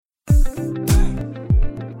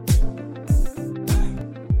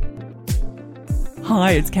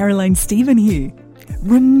Hi, it's Caroline Stephen here.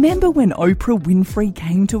 Remember when Oprah Winfrey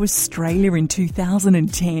came to Australia in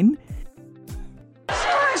 2010?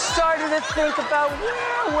 I started to think about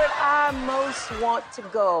where would I most want to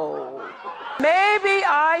go. Maybe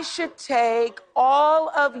I should take all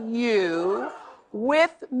of you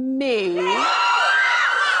with me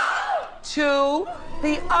to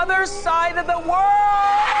the other side of the world.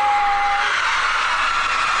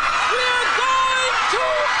 We're going to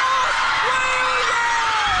Australia!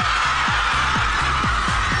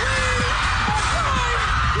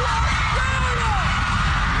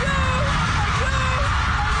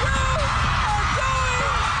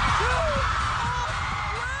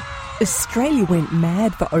 Australia went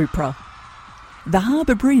mad for Oprah. The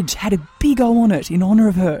Harbour Bridge had a big O on it in honour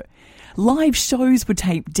of her. Live shows were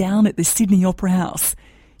taped down at the Sydney Opera House.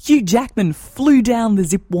 Hugh Jackman flew down the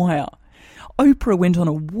zip wire. Oprah went on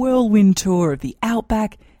a whirlwind tour of the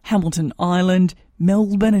Outback, Hamilton Island,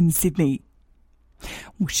 Melbourne and Sydney.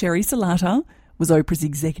 Well, Sherry Salata was Oprah's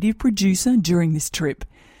executive producer during this trip.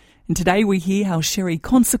 And today we hear how Sherry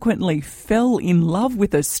consequently fell in love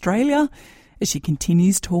with Australia as she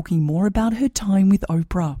continues talking more about her time with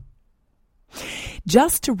Oprah.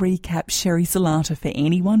 Just to recap Sherry Salata for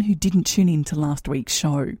anyone who didn't tune in to last week's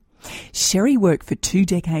show. Sherry worked for 2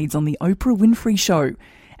 decades on the Oprah Winfrey Show,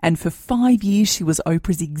 and for 5 years she was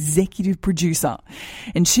Oprah's executive producer,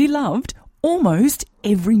 and she loved almost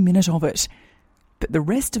every minute of it. But the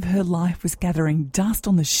rest of her life was gathering dust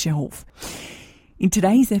on the shelf. In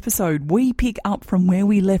today's episode, we pick up from where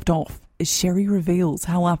we left off as Sherry reveals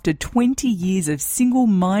how after 20 years of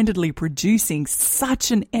single-mindedly producing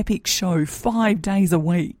such an epic show 5 days a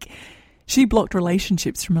week, she blocked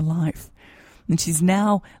relationships from her life. And she's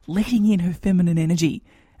now letting in her feminine energy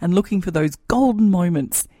and looking for those golden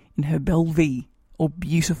moments in her belle vie or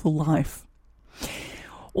beautiful life.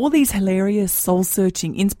 All these hilarious,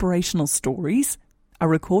 soul-searching, inspirational stories are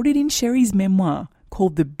recorded in Sherry's memoir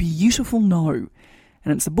called The Beautiful No,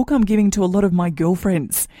 and it's a book I'm giving to a lot of my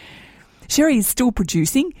girlfriends. Sherry is still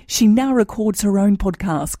producing. She now records her own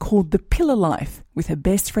podcast called The Pillar Life with her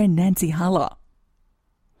best friend Nancy Haller.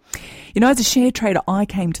 You know, as a share trader, I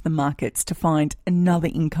came to the markets to find another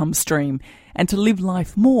income stream and to live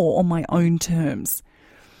life more on my own terms.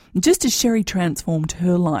 Just as Sherry transformed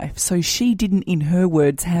her life, so she didn't, in her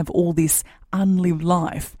words, have all this unlived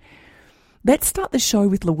life. Let's start the show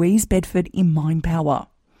with Louise Bedford in Mind Power,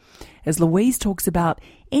 as Louise talks about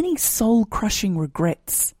any soul-crushing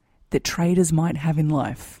regrets that traders might have in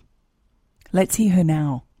life. Let's hear her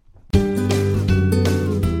now.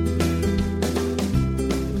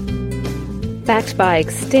 Backed by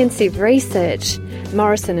extensive research,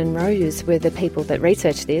 Morrison and Rose were the people that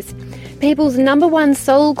researched this. People's number one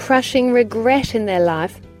soul-crushing regret in their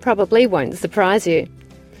life probably won't surprise you.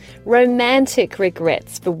 Romantic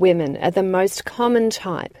regrets for women are the most common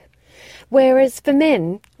type, whereas for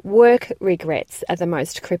men, work regrets are the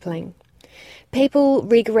most crippling. People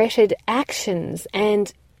regretted actions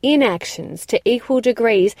and inactions to equal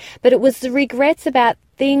degrees, but it was the regrets about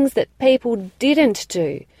things that people didn't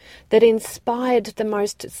do that inspired the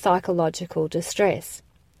most psychological distress.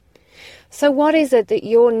 So what is it that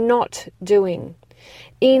you're not doing?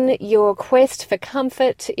 In your quest for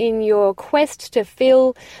comfort, in your quest to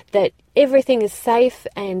feel that everything is safe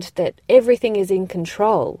and that everything is in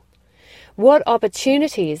control, what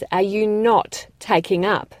opportunities are you not taking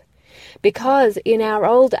up? Because in our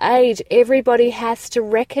old age, everybody has to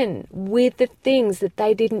reckon with the things that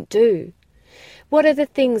they didn't do. What are the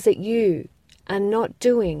things that you are not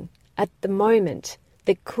doing at the moment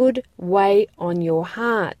that could weigh on your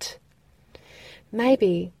heart?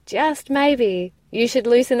 Maybe, just maybe, you should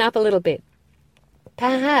loosen up a little bit.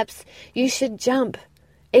 Perhaps you should jump,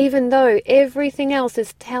 even though everything else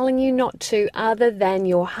is telling you not to other than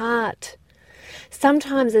your heart.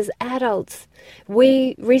 Sometimes as adults,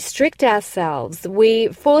 we restrict ourselves, we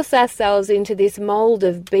force ourselves into this mould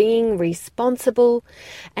of being responsible,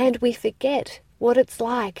 and we forget what it's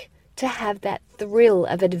like to have that thrill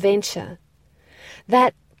of adventure,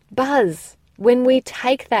 that buzz when we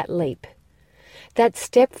take that leap, that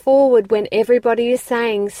step forward when everybody is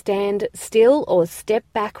saying stand still or step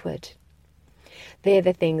backward. They're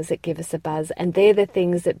the things that give us a buzz, and they're the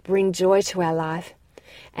things that bring joy to our life.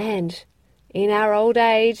 And in our old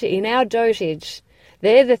age, in our dotage,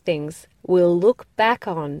 they're the things we'll look back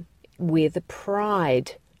on with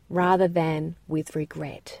pride rather than with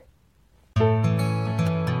regret.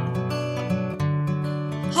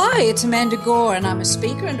 Hi, it's Amanda Gore, and I'm a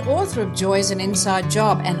speaker and author of Joy is an Inside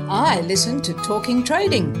Job, and I listen to Talking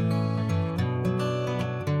Trading.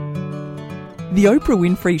 The Oprah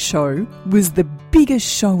Winfrey Show was the biggest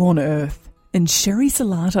show on earth. and Sherry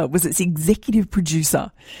Salata was its executive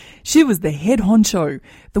producer. She was the head honcho,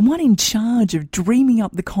 the one in charge of dreaming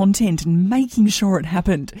up the content and making sure it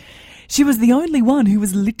happened. She was the only one who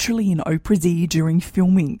was literally in Oprah's ear during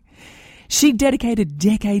filming. She dedicated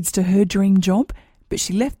decades to her dream job, but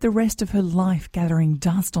she left the rest of her life gathering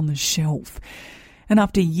dust on the shelf. And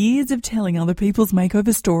after years of telling other people's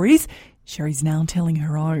makeover stories, Sherry's now telling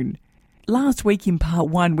her own. Last week in part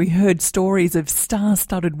one, we heard stories of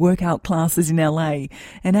star-studded workout classes in LA,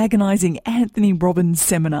 an agonising Anthony Robbins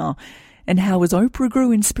seminar, and how as Oprah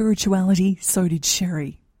grew in spirituality, so did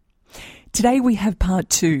Sherry. Today we have part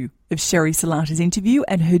two of Sherry Salata's interview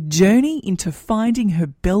and her journey into finding her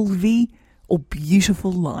Bellevue or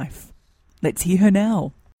beautiful life. Let's hear her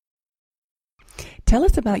now. Tell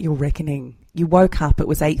us about your reckoning. You woke up, it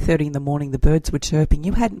was 8:30 in the morning, the birds were chirping.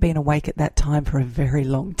 You hadn't been awake at that time for a very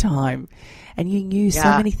long time. And you knew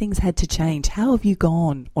so many things had to change. How have you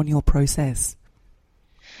gone on your process?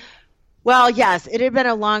 Well, yes, it had been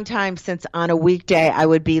a long time since on a weekday I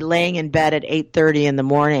would be laying in bed at 8:30 in the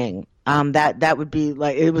morning. That would be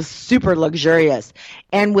like, it was super luxurious.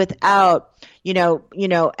 And without,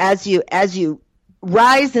 as you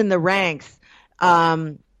rise in the ranks,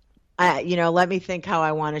 let me think how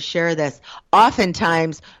I want to share this.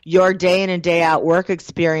 Oftentimes, your day in and day out work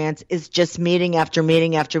experience is just meeting after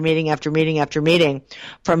meeting after meeting after meeting after meeting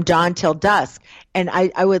from dawn till dusk. And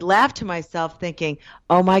I would laugh to myself thinking,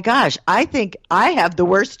 oh my gosh, I think I have the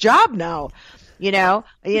worst job now.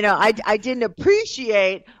 I didn't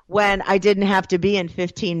appreciate when I didn't have to be in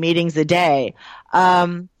 15 meetings a day.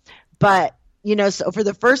 But so for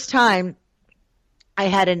the first time, I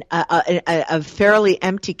had a fairly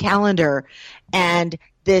empty calendar and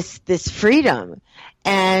this freedom.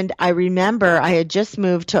 And I remember I had just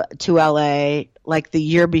moved to LA like the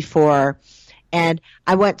year before, and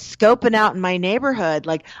I went scoping out in my neighborhood.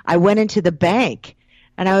 Like I went into the bank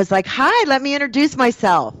and I was like, hi, let me introduce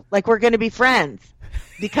myself. Like we're going to be friends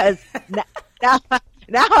because now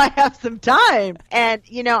I have some time. And,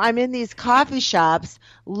 I'm in these coffee shops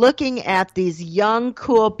looking at these young,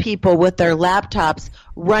 cool people with their laptops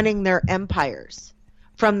running their empires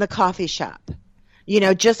from the coffee shop,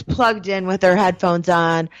 just plugged in with their headphones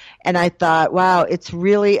on. And I thought, wow, it's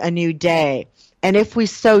really a new day. And if we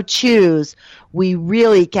so choose, we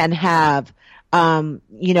really can have,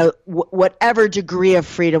 whatever degree of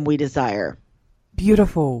freedom we desire.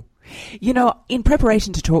 Beautiful. In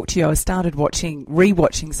preparation to talk to you, I started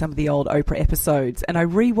rewatching some of the old Oprah episodes, and I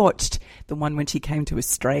rewatched the one when she came to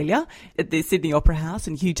Australia at the Sydney Opera House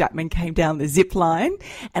and Hugh Jackman came down the zip line,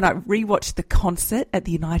 and I rewatched the concert at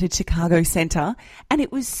the United Chicago Centre, and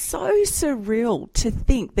it was so surreal to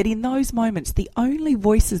think that in those moments, the only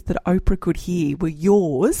voices that Oprah could hear were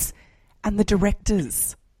yours and the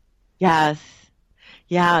directors. Yes.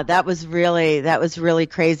 Yeah, that was really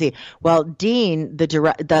crazy. Well, Dean,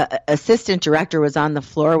 the assistant director, was on the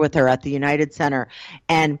floor with her at the United Center,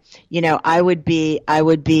 and I would be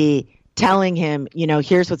telling him,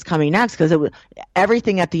 here's what's coming next, because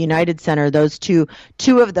everything at the United Center, those two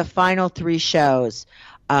of the final three shows,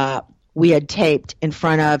 we had taped in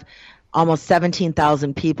front of almost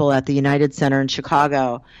 17,000 people at the United Center in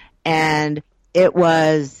Chicago, and it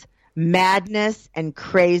was madness and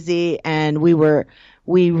crazy, and we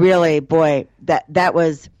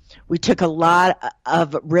took a lot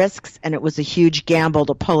of risks, and it was a huge gamble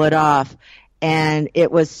to pull it off. And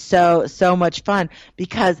it was so much fun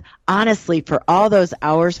because honestly, for all those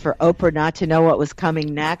hours for Oprah not to know what was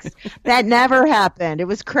coming next, that never happened. It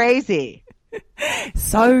was crazy.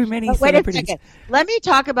 So many but celebrities. Wait a second. Let me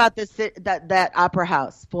talk about that opera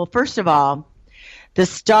house. Well, first of all, the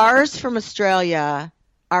stars from Australia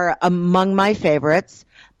are among my favorites.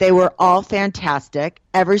 They were all fantastic.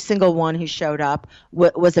 Every single one who showed up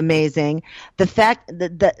was amazing. The fact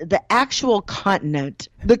that the actual continent,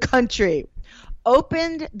 the country,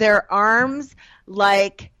 opened their arms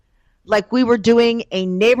like we were doing a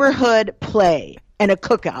neighborhood play and a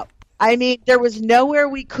cookout. I mean, there was nowhere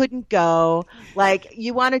we couldn't go. Like,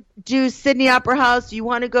 you want to do Sydney Opera House, you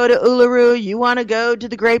want to go to Uluru, you want to go to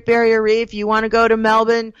the Great Barrier Reef, you want to go to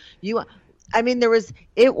Melbourne,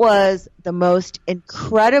 it was the most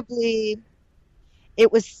incredibly,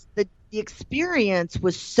 the experience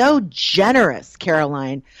was so generous,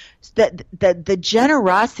 Caroline, that the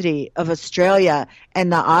generosity of Australia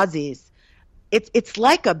and the Aussies, it's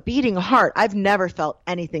like a beating heart. I've never felt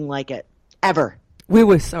anything like it, ever. We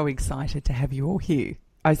were so excited to have you all here.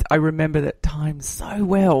 I remember that time so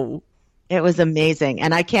well. It was amazing,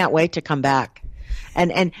 and I can't wait to come back.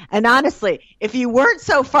 And honestly, if you weren't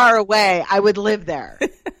so far away, I would live there.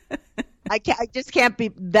 I just can't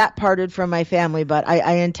be that parted from my family, but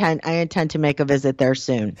I intend to make a visit there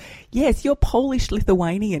soon. Yes, you're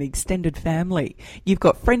Polish-Lithuanian extended family. You've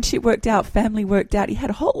got friendship worked out, family worked out. You had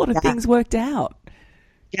a whole lot of things worked out.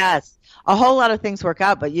 Yes, a whole lot of things work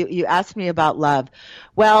out, but you asked me about love.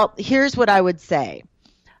 Well, here's what I would say.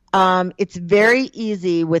 It's very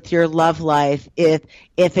easy with your love life if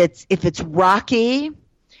it's rocky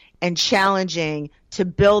and challenging to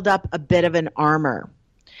build up a bit of an armor.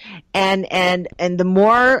 And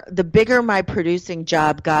the bigger my producing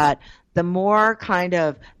job got, the more kind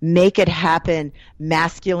of make it happen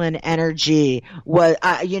masculine energy was,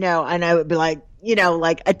 and I would be like,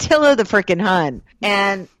 like Attila the frickin' Hun.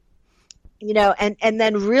 And and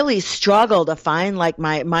then really struggle to find like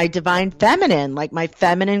my divine feminine, like my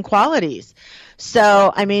feminine qualities.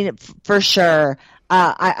 So, I mean, for sure,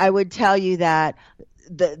 I would tell you that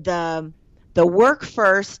the work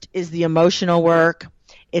first is the emotional work.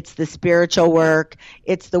 It's the spiritual work.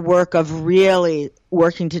 It's the work of really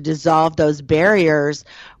working to dissolve those barriers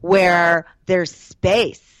where there's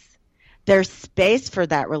space. There's space for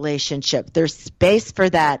that relationship. There's space for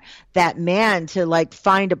that man to like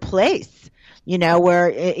find a place, where,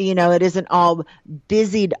 it isn't all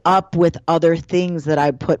busied up with other things that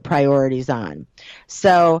I put priorities on.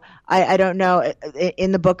 So I don't know.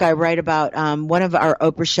 In the book, I write about one of our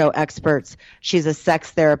Oprah show experts. She's a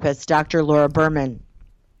sex therapist, Dr. Laura Berman,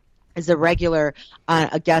 is a regular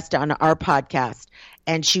a guest on our podcast.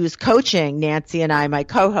 And she was coaching Nancy and I, my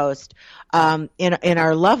co-host, in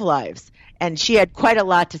our love lives. And she had quite a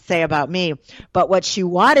lot to say about me. But what she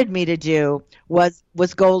wanted me to do was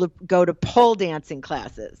go to pole dancing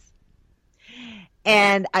classes.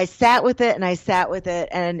 And I sat with it and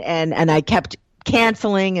I kept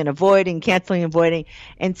canceling and avoiding.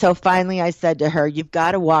 And so finally I said to her, "You've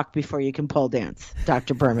got to walk before you can pole dance,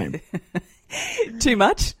 Dr. Berman." Too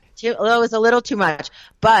much? It was a little too much.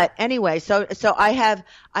 But anyway, so I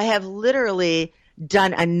have literally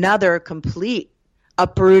done another complete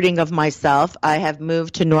uprooting of myself. I have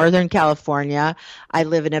moved to Northern California. I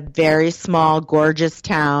live in a very small, gorgeous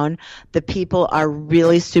town. The people are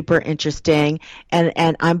really super interesting,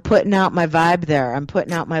 and I'm putting out my vibe there. I'm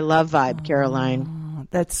putting out my love vibe, Caroline.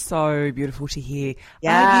 That's so beautiful to hear.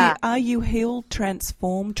 Yeah. Are you healed,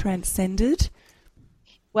 transformed, transcended?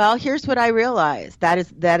 Well, here's what I realized. That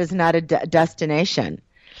is not a destination.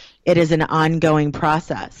 It is an ongoing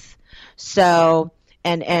process. So,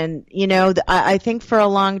 and I think for a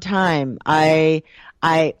long time, I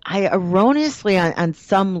erroneously on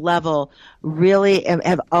some level really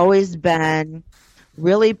have always been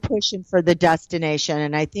really pushing for the destination.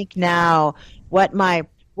 And I think now what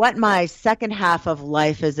my second half of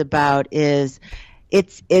life is about is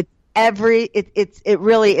it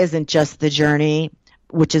really isn't just the journey,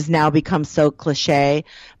 which has now become so cliche,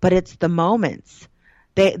 but it's the moments.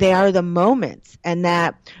 They are the moments, and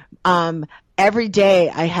that every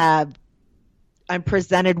day I'm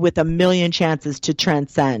presented with a million chances to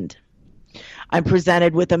transcend. I'm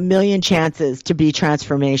presented with a million chances to be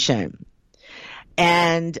transformation.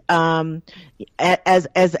 And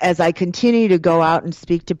as I continue to go out and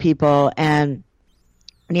speak to people, and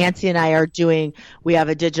Nancy and I we have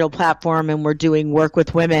a digital platform and we're doing work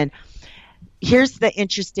with women. Here's the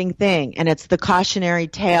interesting thing, and it's the cautionary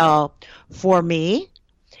tale for me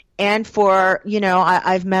and for,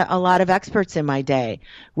 I've met a lot of experts in my day,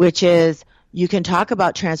 which is you can talk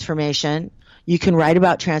about transformation, you can write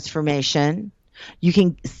about transformation, you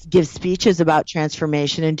can give speeches about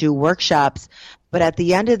transformation and do workshops, but at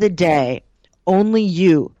the end of the day, only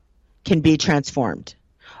you can be transformed.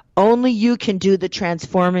 Only you can do the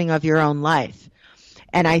transforming of your own life.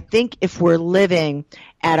 And I think if we're living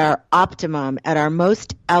at our optimum, at our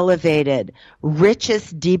most elevated,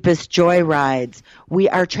 richest, deepest joy rides, we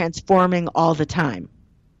are transforming all the time.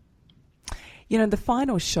 The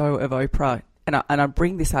final show of Oprah, and I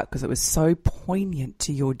bring this up because it was so poignant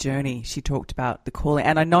to your journey. She talked about the calling.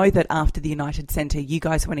 And I know that after the United Centre, you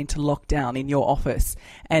guys went into lockdown in your office,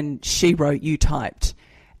 and she wrote, you typed,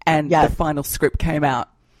 and the final script came out.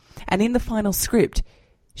 And in the final script,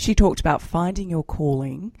 she talked about finding your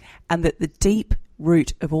calling, and that the deep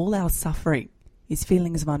root of all our suffering is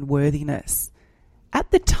feelings of unworthiness.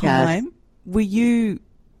 At the time, were you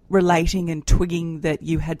relating and twigging that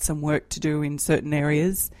you had some work to do in certain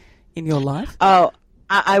areas in your life? Oh,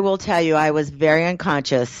 I will tell you, I was very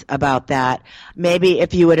unconscious about that. Maybe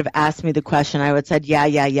if you would have asked me the question, I would have said,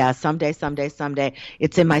 yeah, someday.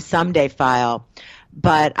 It's in my someday file.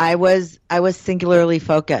 But I was singularly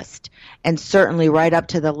focused, and certainly right up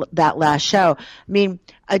to that last show. I mean,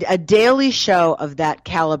 a daily show of that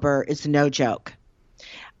caliber is no joke.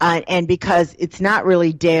 And because it's not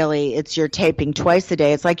really daily, you're taping twice a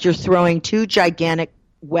day. It's like you're throwing 2 gigantic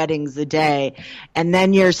weddings a day, and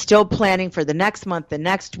then you're still planning for the next month, the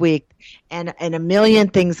next week, and a million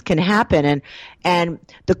things can happen. And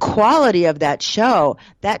the quality of that show,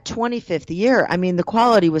 that 25th year, I mean, the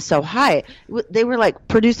quality was so high. They were like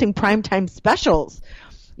producing primetime specials,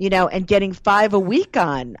 and getting 5 a week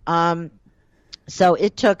on. So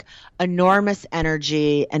it took enormous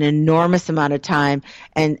energy, an enormous amount of time,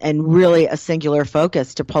 and really a singular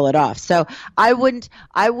focus to pull it off. So I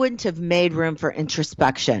wouldn't have made room for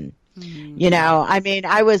introspection. I mean,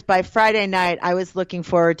 by Friday night, I was looking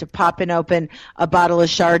forward to popping open a bottle of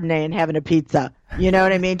Chardonnay and having a pizza. You know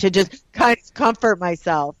what I mean? To just kind of comfort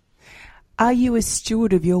myself. Are you a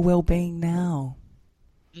steward of your well-being now?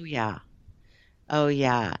 Oh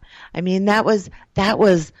yeah. I mean, that was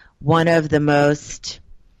one of the most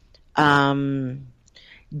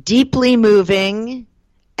deeply moving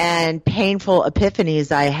and painful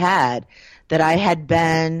epiphanies I had, that I had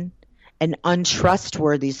been an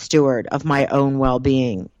untrustworthy steward of my own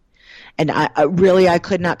well-being. And I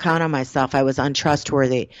could not count on myself. I was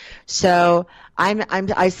untrustworthy. So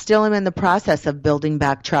I still am in the process of building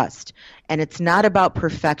back trust. And it's not about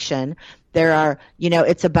perfection.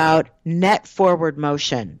 It's about net forward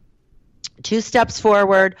motion. 2 steps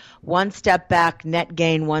forward, 1 step back, net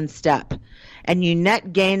gain 1 step. And you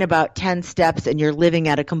net gain about 10 steps, and you're living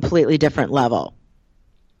at a completely different level.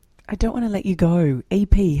 I don't want to let you go.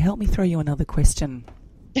 EP, help me throw you another question.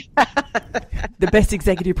 The best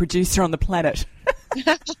executive producer on the planet.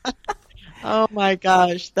 Oh my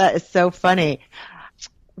gosh, that is so funny.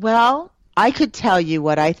 Well, I could tell you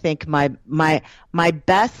what I think my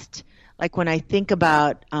best, like when I think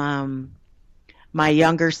about my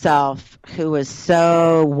younger self, who was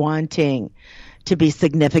so wanting to be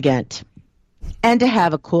significant and to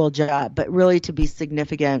have a cool job, but really to be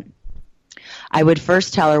significant, I would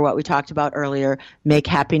first tell her what we talked about earlier: make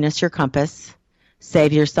happiness your compass,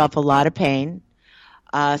 save yourself a lot of pain.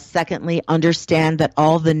 Secondly, understand that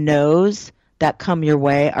all the no's that come your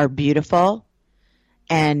way are beautiful,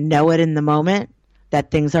 and know it in the moment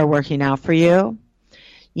that things are working out for you.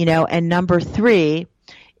 And number 3,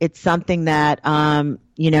 it's something that,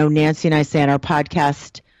 Nancy and I say on our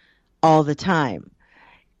podcast all the time.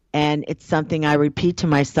 And it's something I repeat to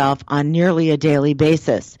myself on nearly a daily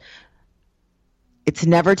basis. It's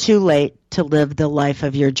never too late to live the life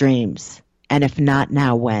of your dreams. And if not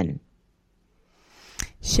now, when?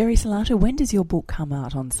 Sherry Salata, when does your book come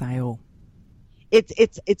out on sale?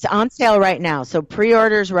 It's on sale right now. So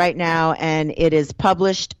pre-orders right now, and it is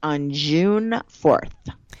published on June 4th.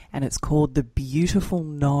 And it's called The Beautiful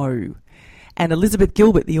No. And Elizabeth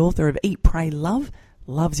Gilbert, the author of Eat, Pray, Love,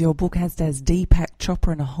 loves your book, as does Deepak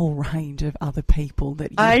Chopra and a whole range of other people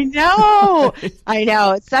that you... I know.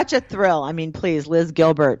 It's such a thrill. I mean, please, Liz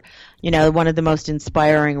Gilbert, one of the most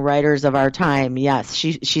inspiring writers of our time. Yes,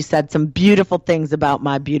 she said some beautiful things about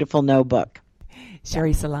My Beautiful No book.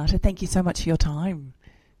 Sherry Salata, thank you so much for your time.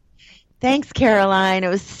 Thanks, Caroline. It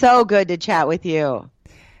was so good to chat with you.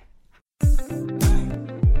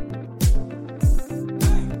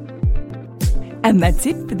 And that's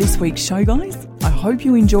it for this week's show, guys. I hope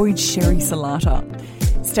you enjoyed Sherry Salata.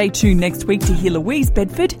 Stay tuned next week to hear Louise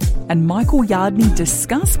Bedford and Michael Yardney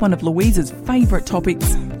discuss one of Louise's favourite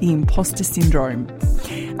topics, the imposter syndrome.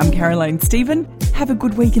 I'm Caroline Stephen. Have a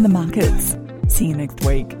good week in the markets. See you next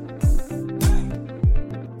week.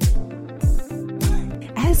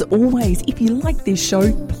 As always, if you like this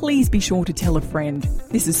show, please be sure to tell a friend.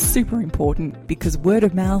 This is super important because word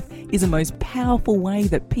of mouth is the most powerful way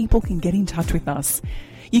that people can get in touch with us.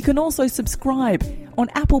 You can also subscribe on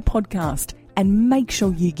Apple Podcast and make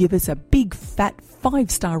sure you give us a big fat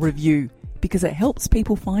 5-star review because it helps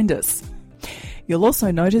people find us. You'll also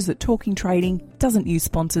notice that Talking Trading doesn't use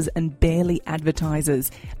sponsors and barely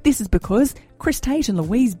advertisers. This is because Chris Tate and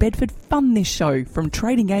Louise Bedford fund this show from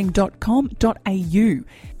tradinggame.com.au.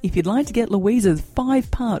 If you'd like to get Louise's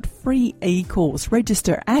 5-part free e-course,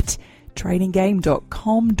 register at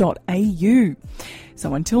tradinggame.com.au.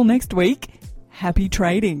 So until next week, happy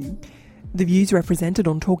trading. The views represented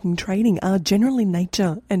on Talking Trading are general in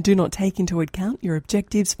nature and do not take into account your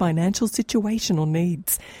objectives, financial situation or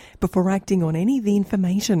needs. Before acting on any of the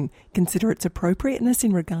information, consider its appropriateness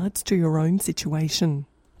in regards to your own situation.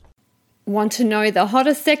 Want to know the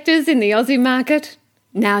hottest sectors in the Aussie market?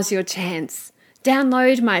 Now's your chance.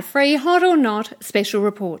 Download my free Hot or Not special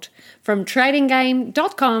report from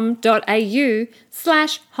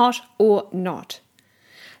tradinggame.com.au/hot or not.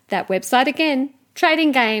 That website again,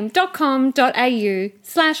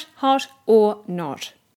 tradinggame.com.au/hot or not.